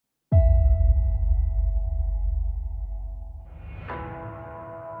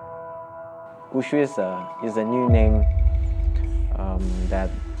Wushu is a new name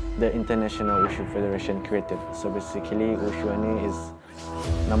that the International Wushu Federation created. So basically, Wushu ini is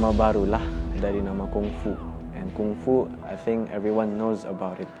nama baru lah dari nama Kung Fu. And Kung Fu, I think everyone knows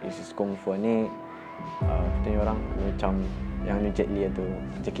about it. It is Kung Fu ni, katanya orang macam yang ni Jet Li tu,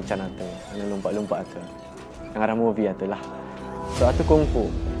 Jackie Chan tu, yang lompat-lompat tu, yang ada movie tu lah. So itu Kung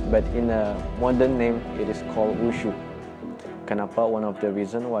Fu, but in a modern name, it is called Wushu. Kenapa? One of the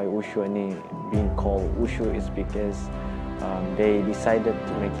reason why Wushu ini being called Wushu is because they decided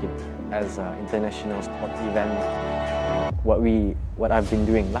to make it as an international sport event. What I've been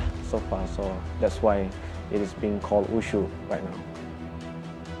doing lah so far, so that's why it is being called Wushu right now.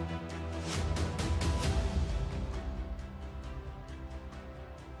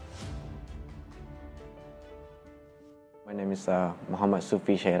 My name is Muhammad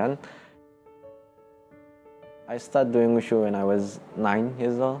Sufi Shairan. I started doing Wushu when I was 9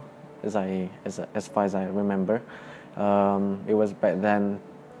 years old, as far as I remember. It was back then,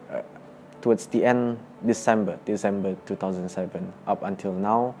 towards the end, December 2007, up until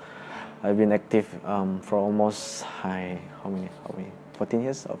now. I've been active for almost, how many, 14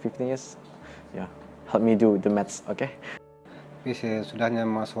 years or 15 years? Yeah, help me do the maths, okay? Saya sudahnya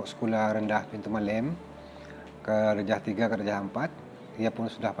masuk sekolah rendah Pintu Malem, ke Darjah 3 ke Darjah 4. Ia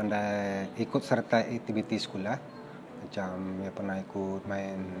pun sudah pandai ikut serta aktiviti sekolah. Macam ia pernah ikut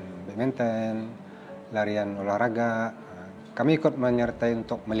main badminton, larian olahraga. Kami ikut menyertai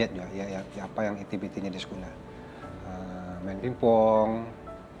untuk melihat juga apa yang aktivitinya di sekolah. Main pingpong,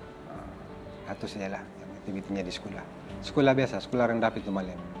 itu sajalah yang aktivitinya di sekolah. Sekolah biasa, sekolah rendah Pintu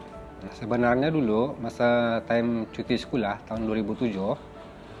Malem. Nah, sebenarnya dulu masa time cuti sekolah tahun 2007,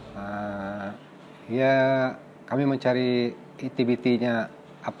 kami mencari aktivitinya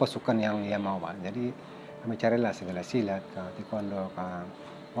apa sukan yang ia mau. Jadi kami carilah segala silat, taekwondo,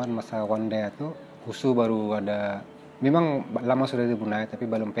 masa one day itu Wushu baru ada. Memang lama sudah di Brunei tapi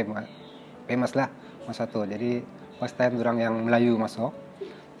belum famous lah masa itu. Jadi first time orang yang Melayu masuk.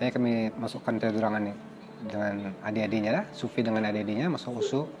 Jadi kami masukkan orang ini dengan adik-adiknya lah, Sufi dengan adik-adiknya masuk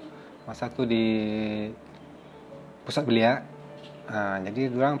Wushu. Masa itu di pusat belia. Jadi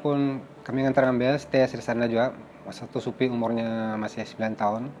orang pun kami ngantar ambil stay di sana juga. Masa itu Sufi umurnya masih 9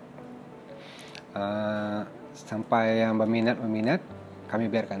 tahun. Sampai yang berminat, kami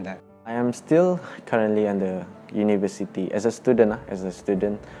biarkan dah. I am still currently in the university as a student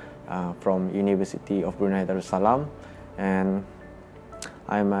from University of Brunei Darussalam, and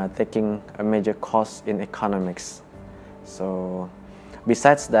I'm taking a major course in economics. So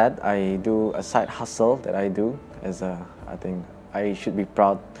besides that, I do a side hustle that I do I think I should be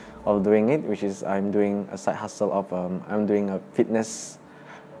proud of doing it, which is I'm doing a side hustle of I'm doing a fitness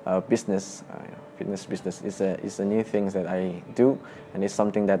business. Fitness business is a new thing that I do, and it's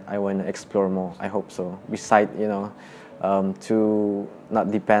something that I want to explore more. I hope so. Besides, to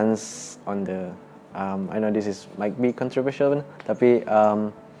not depends on the. I know this might be controversial, tapi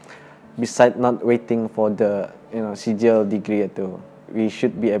besides not waiting for the CGL degree itu, we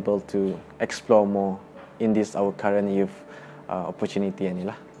should be able to explore more in this our current youth opportunity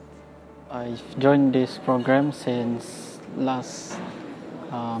inilah. I've joined this program since last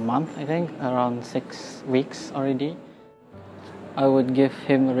month, I think, around 6 weeks already. I would give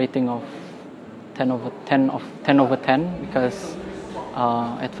him a rating of 10 over 10 because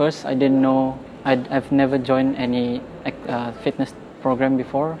at first I didn't know, I've never joined any fitness program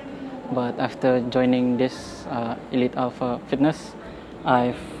before, but after joining this Elite Alpha Fitness,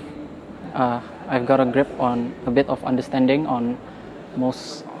 I've got a grip on a bit of understanding on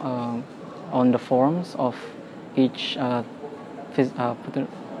most on the forms of each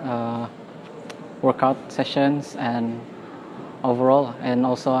workout sessions and overall, and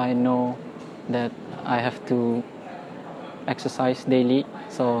also I know that I have to exercise daily,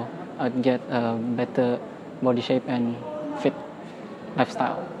 so I'd get a better body shape and fit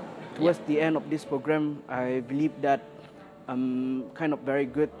lifestyle. Towards the end of this program, I believe that I'm kind of very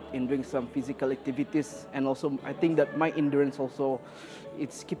good in doing some physical activities, and also I think that my endurance also,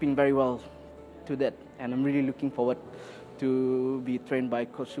 it's keeping very well to that, and I'm really looking forward to be trained by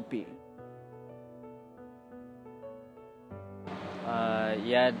Coach Supi.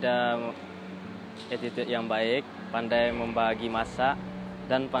 Ia ada attitude yang baik, pandai membagi masa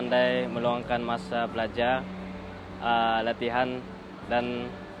dan pandai meluangkan masa belajar, latihan dan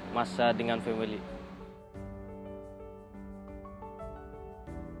masa dengan family.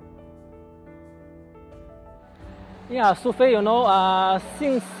 Yeah, Sufi,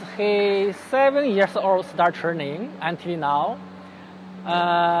 since he's 7 years old, start training until now.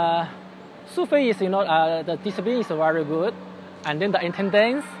 Sufi is, the discipline is very good, and then the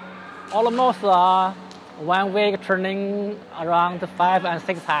attendance almost 1 week training around 5 and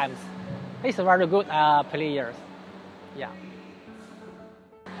 6 times. He's a very good player. Yeah.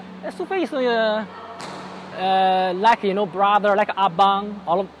 Sufei is like brother, like abang,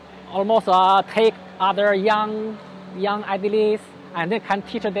 almost take other young athletes and then can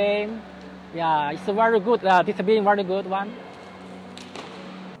teach them. Yeah, it's a very good discipline, very good one.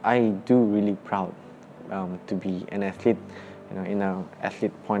 I do really proud to be an athlete, in an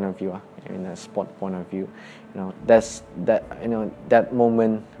athlete point of view, in a sport point of view. That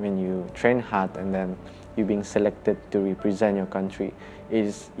moment when you train hard and then you being selected to represent your country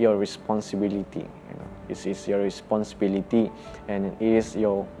is your responsibility. It is your responsibility, and it is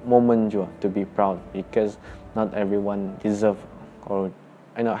your moment juga to be proud, because not everyone deserve or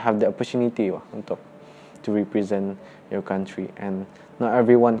have the opportunity untuk to represent your country, and not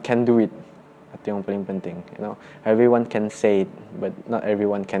everyone can do it. Itu yang paling penting. Everyone can say it, but not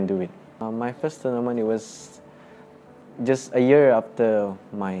everyone can do it. My first tournament, it was just a year after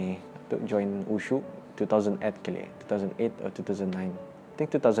my join Wushu, 2008 kali, 2008 or 2009. I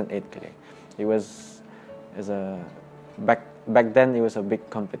think 2008 kali. It was back then it was a big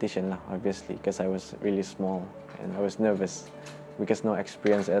competition lah, obviously, because I was really small and I was nervous because no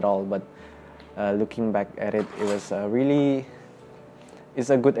experience at all. But looking back at it, it was it's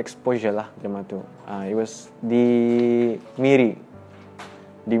a good exposure lah. It was di Miri.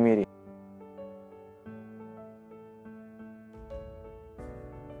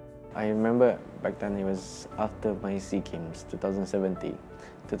 I remember back then it was after my SEA Games 2017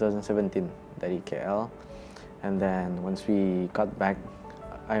 dari KL, and then once we got back,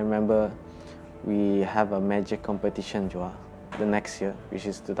 I remember we have a major competition juga the next year, which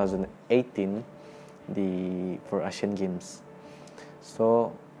is 2018 for Asian Games.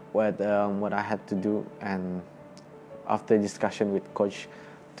 So what I had to do, and after discussion with coach,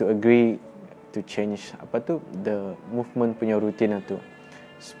 to agree to change the movement punya routine itu,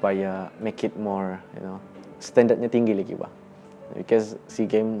 supaya make it more, standardnya tinggi lagi bah, because SEA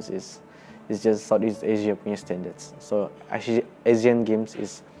Games is just Southeast Asia punya standards. So Asian Games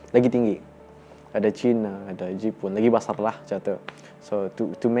is lagi tinggi, ada China, ada Jepun, lagi besar lah jatuh. So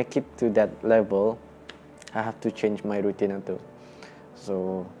to make it to that level, I have to change my routine itu.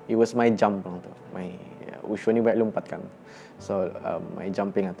 So it was my jump lah tu, my Wushu ni banyak lompat kan. So my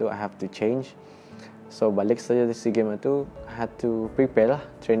jumping itu I have to change. So balik saja di SEA Games itu, I had to prepare lah,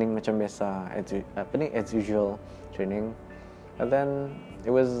 training macam biasa, as usual training. And then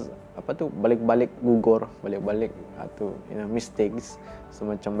it was balik-balik gugur, balik-balik mistakes. So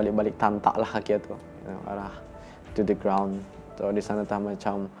macam balik-balik tantak lah kaki tu, arah to the ground. So di sana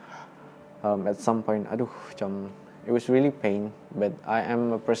macam at some point, macam it was really pain, but I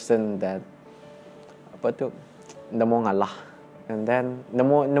am a person that nggak mau ngalah, and then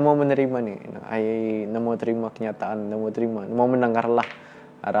nggak mau menerima ni, nggak mau terima kenyataan, nggak mau mendengar lah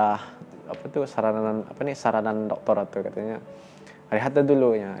arah saranan dokter atau katanya rehat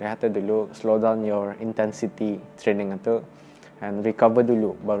dulu, slow down your intensity training itu, and recover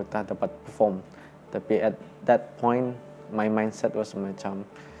dulu baru dapat perform. Tapi at that point my mindset was macam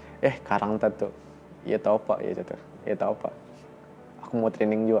karang tu ya tahu apa aku mau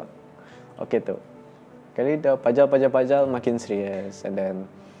training juga, okay tu kali dah pajal makin serius, and then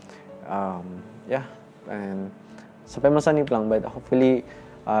and sampai masa ni pelang, but hopefully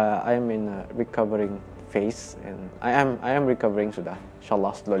I am in a recovering phase, and I am recovering sudah,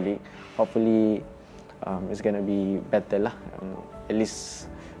 inshallah slowly. Hopefully it's gonna be better lah, at least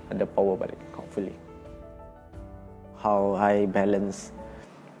ada power balik, hopefully. How I balance,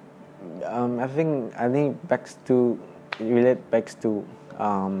 I think relate back to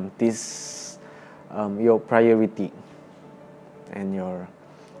this your priority, and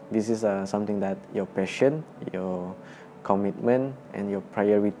this is something that your passion, your commitment, and your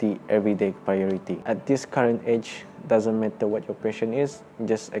priority, everyday priority. At this current age, doesn't matter what your passion is,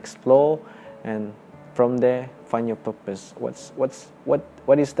 just explore, and from there find your purpose. What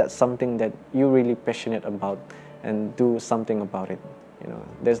is that something that you're really passionate about, and do something about it.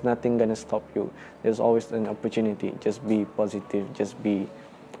 There's nothing gonna stop you. There's always an opportunity. Just be positive, just be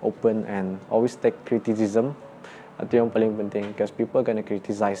open, and always take criticism. Itu yang paling penting, because people gonna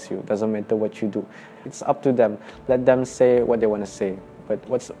criticize you. Doesn't matter what you do. It's up to them. Let them say what they wanna say. But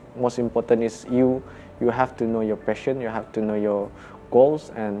what's most important is you have to know your passion. You have to know your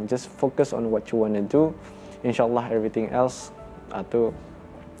goals, and just focus on what you wanna do. Inshallah everything else atau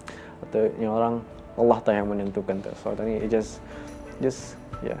yang orang Allah yang menentukan tu. So tadi just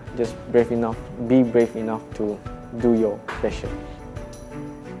brave enough, be brave enough to do your passion.